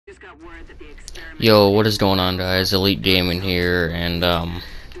Yo, what is going on, guys? Elite Gaming here, and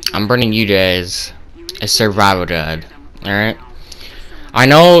I'm bringing you guys a survival guide. Alright? I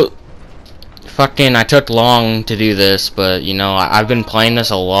know I took long to do this, but you know, I've been playing this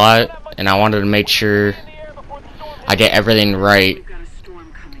a lot, and I wanted to make sure I get everything right.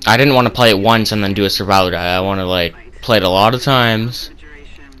 I didn't want to play it once and then do a survival guide. I want to, like, play it a lot of times.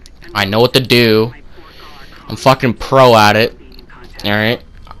 I know what to do. I'm fucking pro at it. Alright?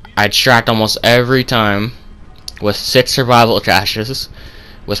 I extract almost every time with 6 survival caches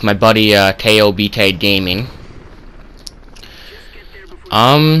with my buddy KOBK Gaming.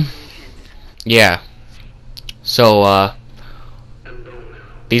 Yeah. So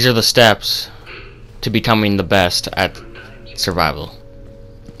these are the steps to becoming the best at survival.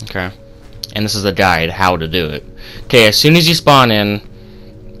 Okay. And this is a guide how to do it. Okay, as soon as you spawn in,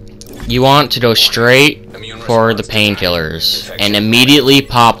 you want to go straight for the painkillers and immediately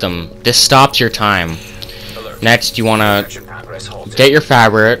pop them. This stops your time. Next, you want to get your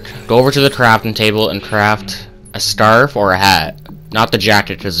fabric, go over to the crafting table and craft a scarf or a hat. Not the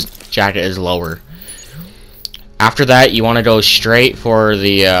jacket, because jacket is lower. After that, you want to go straight for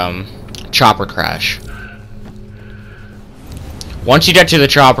the chopper crash. Once you get to the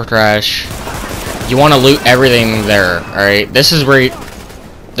chopper crash, you want to loot everything there. Alright, this is where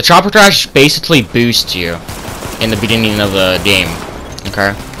the chopper crash basically boosts you in the beginning of the game.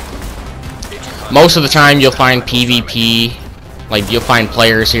 Okay? Most of the time you'll find PvP, like you'll find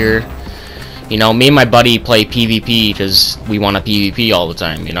players here. You know, me and my buddy play PvP because we want to PvP all the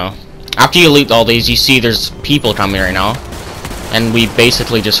time, you know. After you loot all these, you see there's people coming right now. And we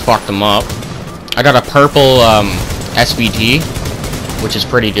basically just fucked them up. I got a purple SVT, which is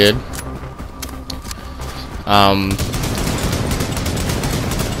pretty good.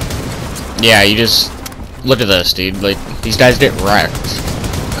 Yeah, you just look at this, dude. Like, these guys get wrecked.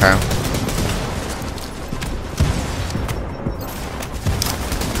 Okay.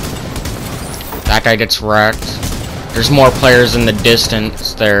 That guy gets wrecked. There's more players in the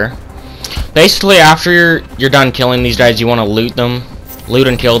distance there. Basically, after you're done killing these guys, you want to loot them, loot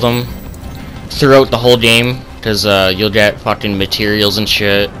and kill them throughout the whole game, because you'll get fucking materials and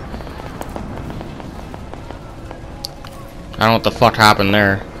shit. I don't know what the fuck happened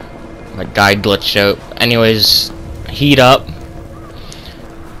there. My guide glitched out. Anyways, heat up.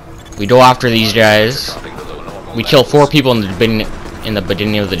 We go after these guys. We kill 4 people in the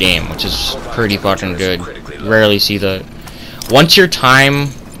beginning of the game, which is pretty fucking good. Rarely see that. Once your time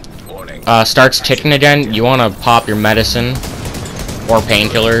starts ticking again, you want to pop your medicine or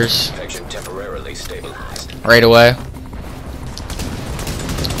painkillers right away.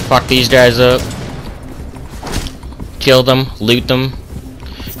 Fuck these guys up. Kill them, loot them.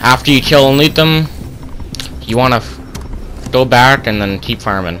 After you kill and loot them, you want to go back and then keep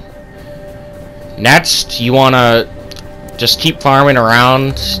farming. Next, you want to just keep farming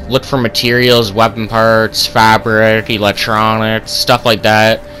around, look for materials, weapon parts, fabric, electronics, stuff like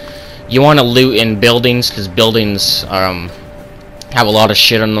that. You want to loot in buildings, because buildings have a lot of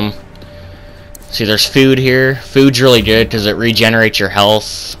shit on them. See, there's food here. Food's really good because it regenerates your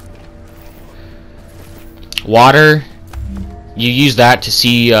health. Water, you use that to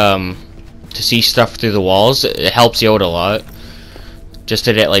see stuff through the walls. It helps you out a lot, just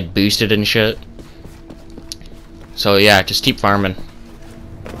to get like boosted and shit. So yeah, just keep farming.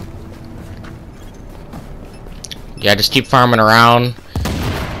 Yeah, just keep farming around.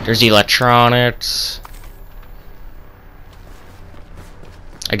 There's electronics.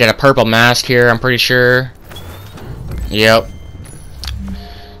 I get a purple mask here, I'm pretty sure. Yep.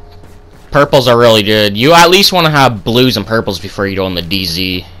 Purples are really good. You at least want to have blues and purples before you go in the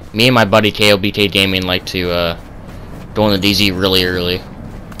DZ. Me and my buddy KOBK Gaming like to go in the DZ really early.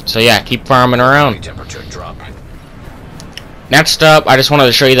 So yeah, keep farming around. Next up, I just wanted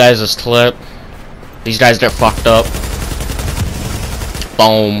to show you guys this clip. These guys get fucked up.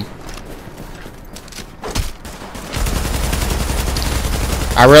 Boom.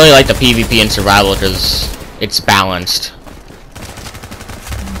 I really like the PvP and survival because it's balanced.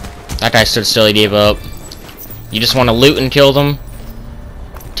 That guy stood still, he gave up. You just want to loot and kill them.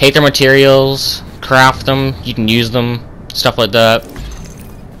 Take their materials, craft them, you can use them, stuff like that.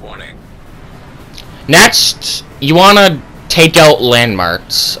 Warning. Next, you want to take out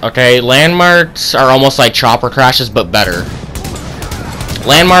landmarks, okay? Landmarks are almost like chopper crashes, but better.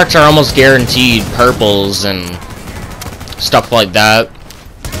 Landmarks are almost guaranteed purples and stuff like that.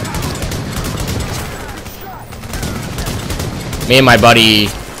 Me and my buddy,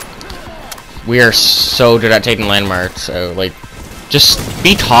 we are so good at taking landmarks, so like, just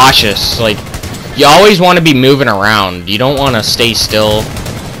be cautious. Like, you always want to be moving around. You don't want to stay still.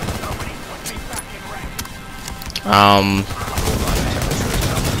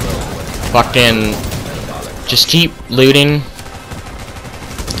 Fucking just keep looting.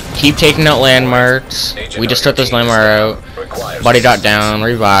 Keep taking out landmarks. We just took this landmark out. Buddy got down,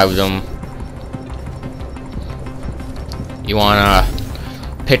 revived him. You wanna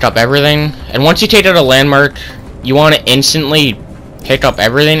pick up everything, and once you take out a landmark, you wanna instantly pick up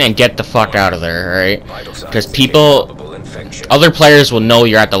everything and get the fuck out of there, alright? Because other players will know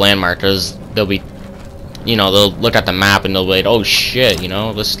you're at the landmark, because they'll be, you know, they'll look at the map and they'll be like, oh shit, you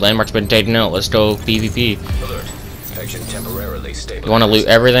know, this landmark's been taken out, let's go PvP. You wanna loot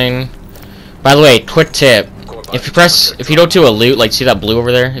everything. By the way, quick tip. If you go to a loot, like see that blue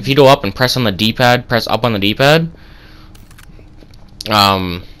over there? If you go up and press on the D-pad, press up on the D-pad,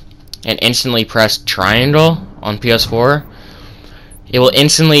 and instantly press triangle on PS4, it will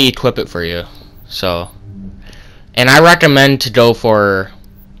instantly equip it for you. So, and I recommend to go for,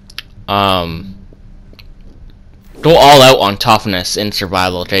 go all out on toughness in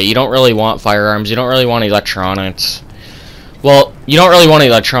survival, okay? You don't really want firearms, you don't really want electronics. Well, you don't really want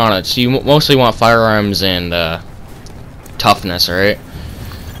electronics, you mostly want firearms and, toughness, alright?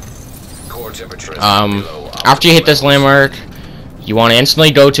 After you hit this landmark, you want to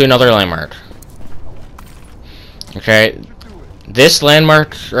instantly go to another landmark. Okay? This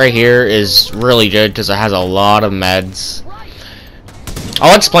landmark right here is really good because it has a lot of meds.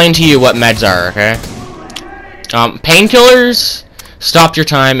 I'll explain to you what meds are, okay? Painkillers stop your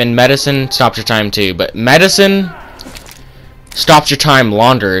time, and medicine stops your time too. But medicine stops your time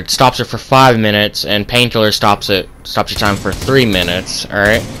longer. It stops it for 5 minutes, and painkiller stops your time for 3 minutes. All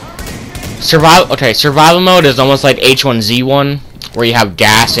right. Survival mode is almost like H1Z1, where you have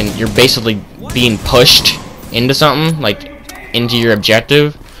gas and you're basically being pushed into something, like into your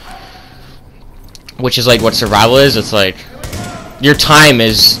objective, which is like what survival is. It's like your time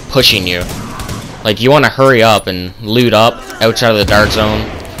is pushing you. Like you want to hurry up and loot up outside of the dark zone.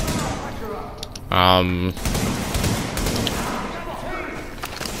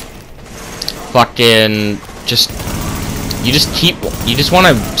 Fucking you just want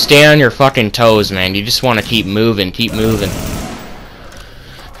to stay on your fucking toes, man. You just want to keep moving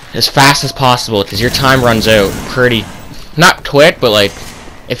as fast as possible, because your time runs out pretty, not quick, but like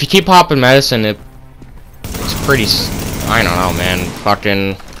if you keep popping medicine, it's pretty, I don't know, man.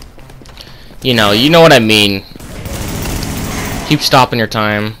 Fucking, you know what I mean. Keep stopping your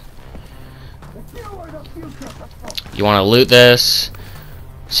time. You want to loot this.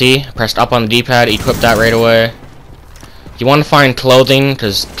 See, pressed up on the D-pad, equip that right away. You want to find clothing,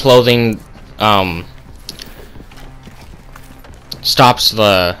 because clothing stops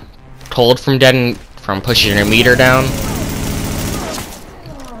the cold from pushing your meter down.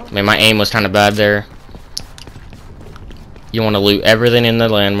 Man, my aim was kind of bad there. You want to loot everything in the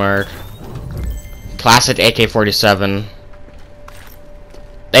landmark. Classic AK-47.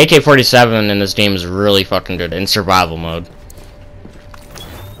 The AK-47 in this game is really fucking good in survival mode.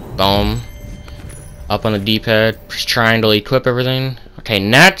 Boom. Up on the D-pad, press triangle, equip everything. Okay,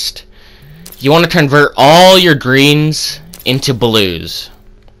 next, you want to convert all your greens into blues.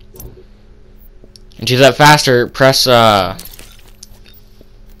 And to do that faster, press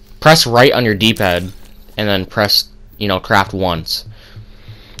right on your D-pad, and then press, craft once.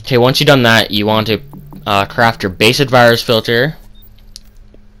 Okay, once you've done that, you want to craft your basic virus filter.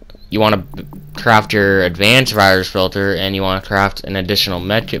 You want to craft your advanced virus filter, and you want to craft an additional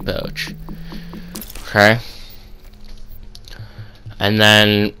medkit pouch. Okay. And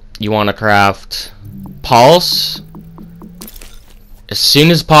then you want to craft pulse as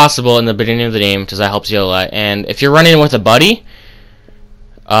soon as possible in the beginning of the game, because that helps you a lot. And if you're running with a buddy,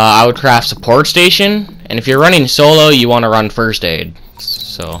 I would craft support station. And if you're running solo, you want to run first aid.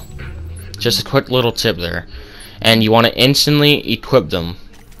 So, just a quick little tip there. And you want to instantly equip them.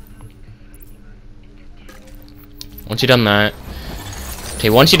 Once you've done that, okay,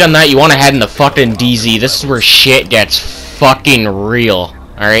 once you've done that, you want to head in the fucking DZ. This is where shit gets fucking real.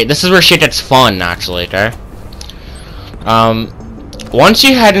 Alright, this is where shit gets fun, actually, okay? Once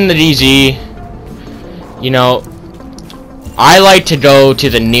you head in the DZ, I like to go to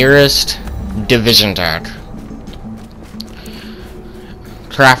the nearest division tech.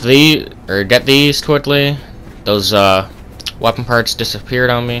 Craft these, or get these quickly. Those, weapon parts disappeared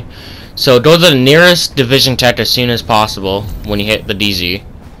on me. So go to the nearest division tech as soon as possible when you hit the DZ,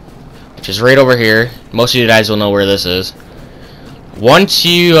 which is right over here. Most of you guys will know where this is. Once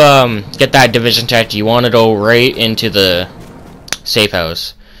you get that division tech, you want to go right into the safe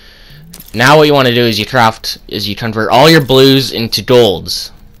house. Now what you want to do is you convert all your blues into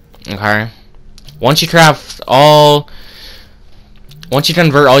golds. Okay. Once you craft all once you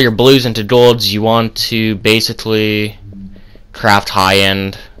convert all your blues into golds, you want to basically craft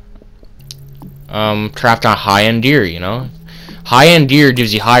high-end gear, you know? High-end gear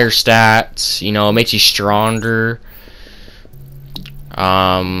gives you higher stats, you know, it makes you stronger.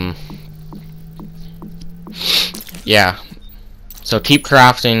 Yeah. So keep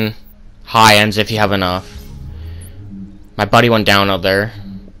crafting high-ends if you have enough. My buddy went down out there.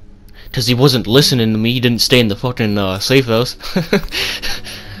 Because he wasn't listening to me, he didn't stay in the fucking safe house.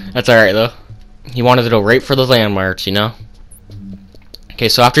 That's alright though. He wanted to go right for the landmarks, you know? Okay,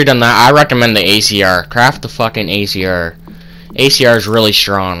 so after you're done that, I recommend the ACR. Craft the fucking ACR. ACR is really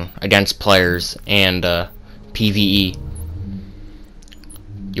strong against players and PvE.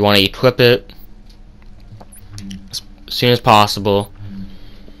 You want to equip it as soon as possible.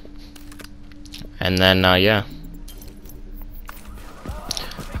 And then, yeah.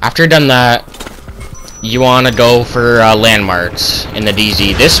 After you're done that, you want to go for landmarks in the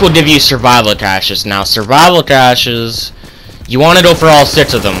DZ. This will give you survival caches. Now, survival caches, you want to go for all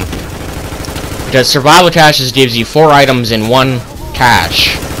 6 of them. Because survival caches gives you 4 items in 1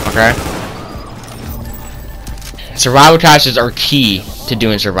 cache. Okay? Survival caches are key to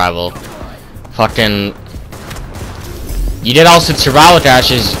doing survival. Fucking... You did all 6 survival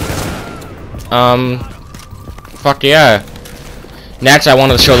caches. Fuck yeah. Next, I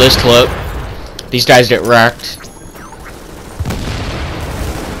wanted to show this clip. These guys get wrecked.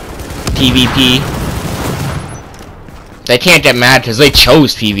 PvP. They can't get mad because they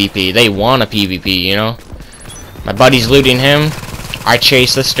chose PvP. They want a PvP, you know? My buddy's looting him. I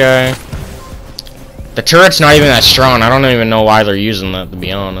chase this guy. The turret's not even that strong. I don't even know why they're using that, to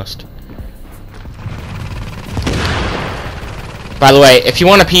be honest. By the way, if you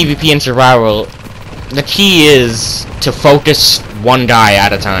want a PvP in survival, the key is to focus one guy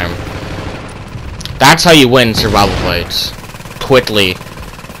at a time. That's how you win survival fights. Quickly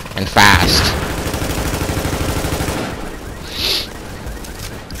and fast.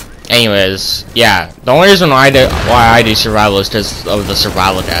 Anyways, yeah. The only reason why I do survival is because of the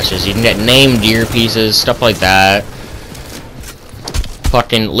survival caches. You can get named deer pieces, stuff like that.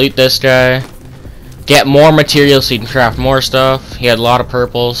 Fucking loot this guy. Get more materials so you can craft more stuff. He had a lot of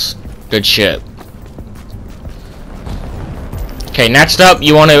purples. Good shit. Okay, next up,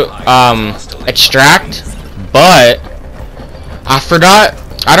 you want to extract, but I forgot.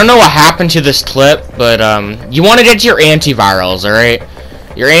 I don't know what happened to this clip, but you want to get your antivirals, alright?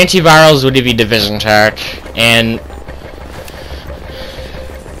 Your antivirals would give you division tech, and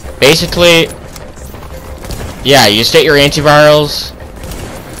basically, yeah, you state your antivirals.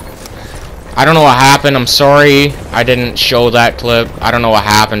 I don't know what happened. I'm sorry I didn't show that clip. I don't know what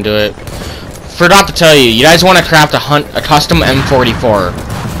happened to it. Forgot to tell you, you guys want to craft a custom M44.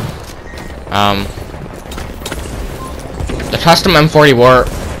 The custom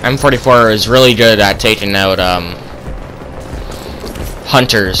M44 is really good at taking out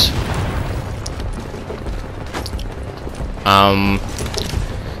hunters.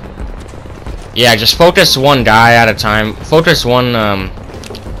 Yeah, just focus one guy at a time. Focus one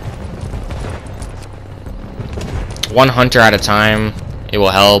hunter at a time. It will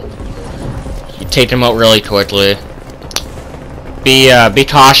help. You take them out really quickly. Be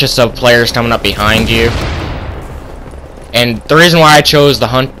cautious of players coming up behind you. And the reason why I chose the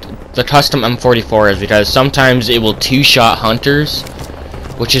custom M44 is because sometimes it will two-shot hunters,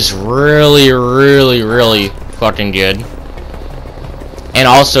 which is really, really, really fucking good. And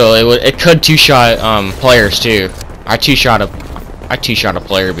also, it could two-shot players too. I two-shot a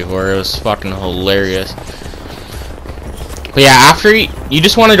player before. It was fucking hilarious. But yeah, after you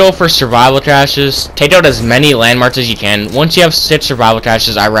just want to go for survival caches. Take out as many landmarks as you can. Once you have 6 survival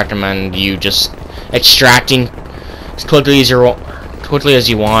caches, I recommend you just extracting as quickly as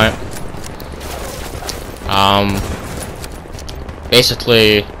you want.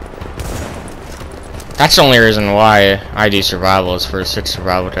 Basically, that's the only reason why I do survival, is for 6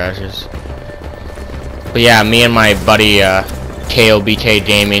 survival caches. But yeah, me and my buddy KOBK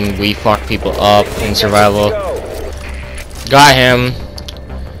Gaming, we fuck people up in survival. Got him.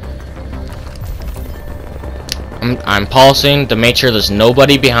 I'm pulsing to make sure there's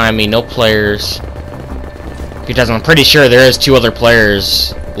nobody behind me, no players. Because I'm pretty sure there is 2 other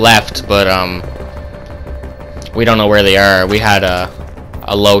players left, but we don't know where they are. We had a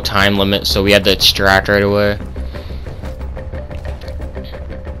low time limit, so we had to extract right away.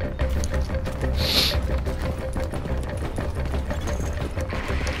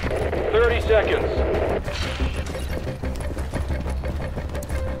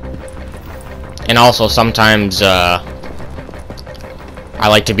 And also, sometimes, I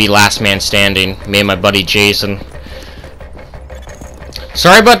like to be last man standing. Me and my buddy Jason.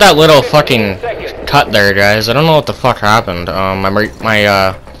 Sorry about that little fucking cut there, guys. I don't know what the fuck happened.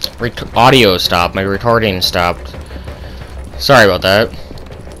 My audio stopped. My recording stopped. Sorry about that.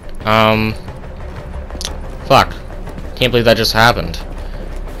 Fuck. Can't believe that just happened.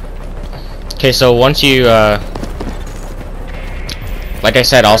 Okay, so once you, like I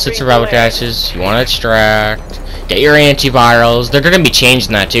said, all sets of survival caches, you want to extract, get your antivirals. They're going to be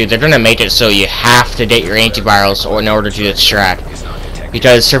changing that too. They're going to make it so you have to get your antivirals in order to extract.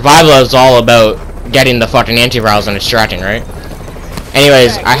 Because survival is all about getting the fucking antivirals and extracting, right?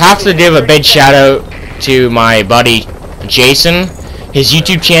 Anyways, I have to give a big shout out to my buddy Jason. His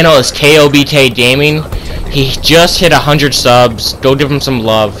YouTube channel is KOBK Gaming. He just hit 100 subs. Go give him some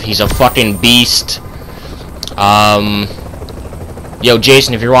love. He's a fucking beast. Yo,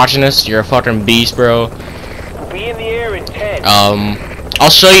 Jason, if you're watching this, you're a fucking beast, bro. Be in the air in 10. I'll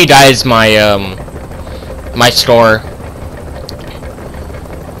show you guys my my store.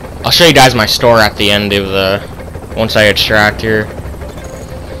 I'll show you guys my store at the end of the once I extract here.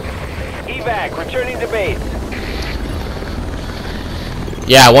 Evac, returning to base.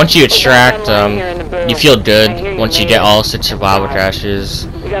 Yeah, once you extract, you feel good once you get all 6 survival caches.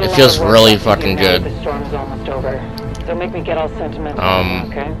 It feels really fucking good. The storm's almost over. Don't make me get all sentimental,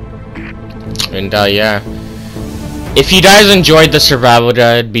 okay? And yeah. If you guys enjoyed the survival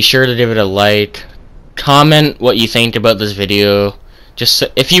guide, be sure to give it a like. Comment what you think about this video. Just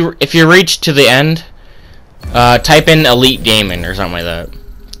if you reach to the end, type in Elite Gaming or something like that.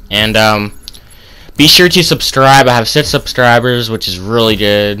 And be sure to subscribe. I have 6 subscribers, which is really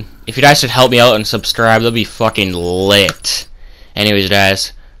good. If you guys could help me out and subscribe, that'll be fucking lit. Anyways,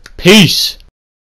 guys, peace.